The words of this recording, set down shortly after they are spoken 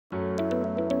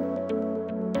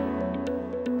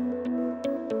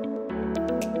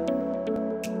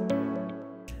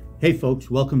Hey folks,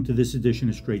 welcome to this edition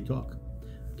of Straight Talk,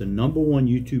 the #1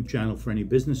 YouTube channel for any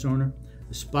business owner,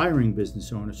 aspiring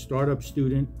business owner, startup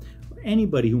student, or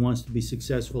anybody who wants to be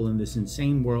successful in this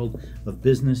insane world of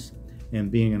business and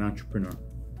being an entrepreneur.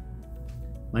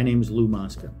 My name is Lou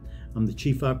Mosca. I'm the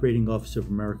Chief Operating Officer of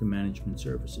American Management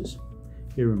Services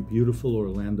here in beautiful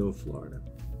Orlando, Florida.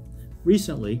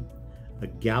 Recently, a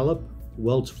Gallup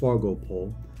Wells Fargo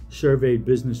poll surveyed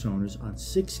business owners on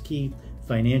 6 key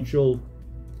financial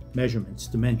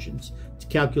dimensions to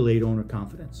calculate owner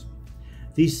confidence.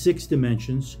 These 6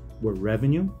 dimensions were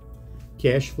revenue,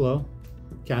 cash flow,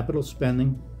 capital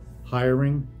spending,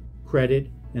 hiring, credit,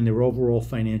 and their overall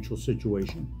financial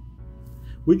situation.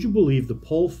 Would you believe the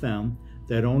poll found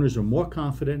that owners are more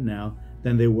confident now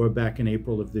than they were back in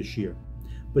April of this year,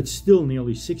 but still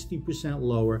nearly 60%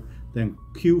 lower than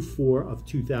Q4 of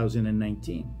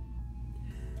 2019.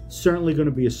 Certainly going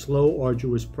to be a slow,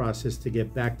 arduous process to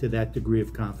get back to that degree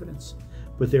of confidence.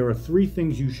 But there are 3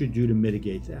 things you should do to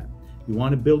mitigate that. You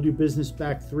want to build your business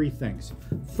back? 3 things.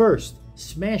 First,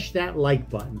 smash that like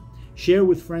button. Share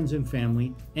with friends and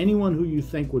family, anyone who you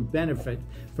think would benefit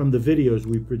from the videos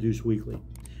we produce weekly.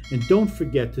 And don't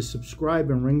forget to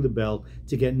subscribe and ring the bell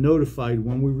to get notified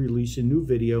when we release a new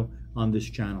video on this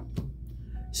channel.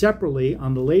 Separately,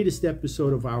 on the latest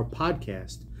episode of our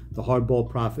podcast, the Hardball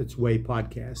Profits Way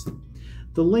podcast.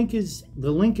 The link is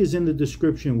in the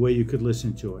description where you could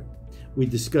listen to it. We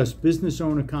discuss business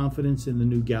owner confidence in the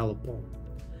new Gallup poll.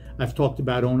 I've talked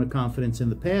about owner confidence in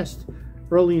the past,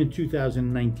 early in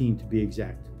 2019 to be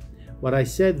exact. What I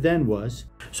said then was,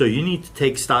 so you need to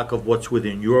take stock of what's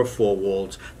within your 4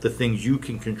 walls, the things you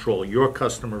can control, your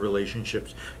customer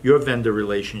relationships, your vendor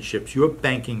relationships, your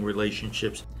banking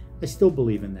relationships. I still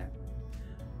believe in that.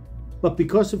 But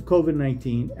because of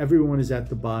COVID-19, everyone is at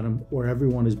the bottom or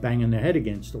everyone is banging their head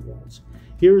against the walls.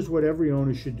 Here's what every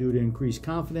owner should do to increase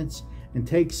confidence and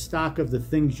take stock of the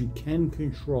things you can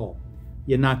control.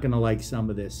 You're not going to like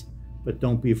some of this, but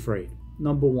don't be afraid.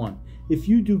 Number 1, if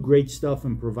you do great stuff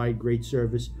and provide great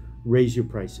service, raise your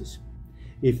prices.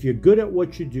 If you're good at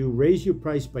what you do, raise your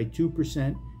price by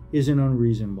 2% isn't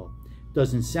unreasonable.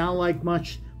 Doesn't sound like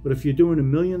much, but if you're doing $1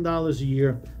 million a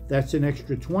year, that's an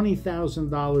extra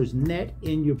 $20,000 net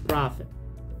in your profit.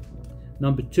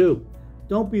 Number 2,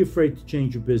 don't be afraid to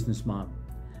change your business model.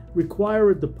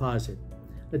 Require a deposit,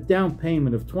 a down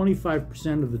payment of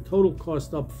 25% of the total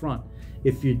cost up front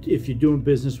if you're doing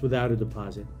business without a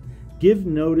deposit. Give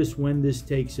notice when this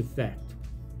takes effect.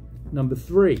 Number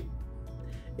 3,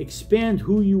 expand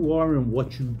who you are and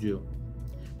what you do.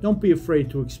 Don't be afraid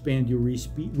to expand your reach.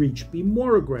 Be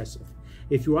more aggressive.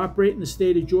 If you operate in the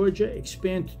state of Georgia,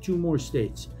 expand to 2 more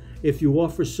states. If you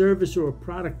offer service or a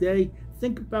product A,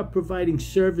 think about providing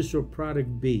service or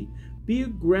product B. Be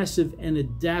aggressive and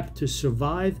adapt to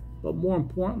survive, but more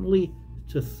importantly,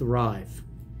 to thrive.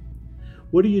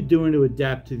 What are you doing to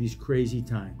adapt to these crazy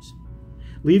times?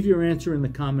 Leave your answer in the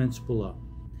comments below.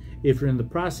 If you're in the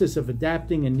process of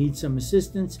adapting and need some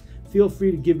assistance, feel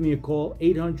free to give me a call,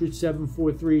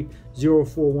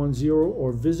 800-743-0410,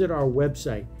 or visit our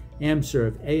website,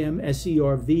 amserv.com.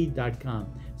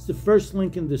 It's the first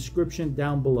link in the description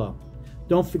down below.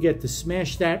 Don't forget to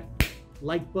smash that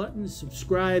like button,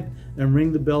 subscribe, and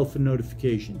ring the bell for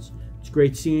notifications. It's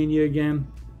great seeing you again.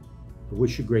 I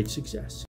wish you great success.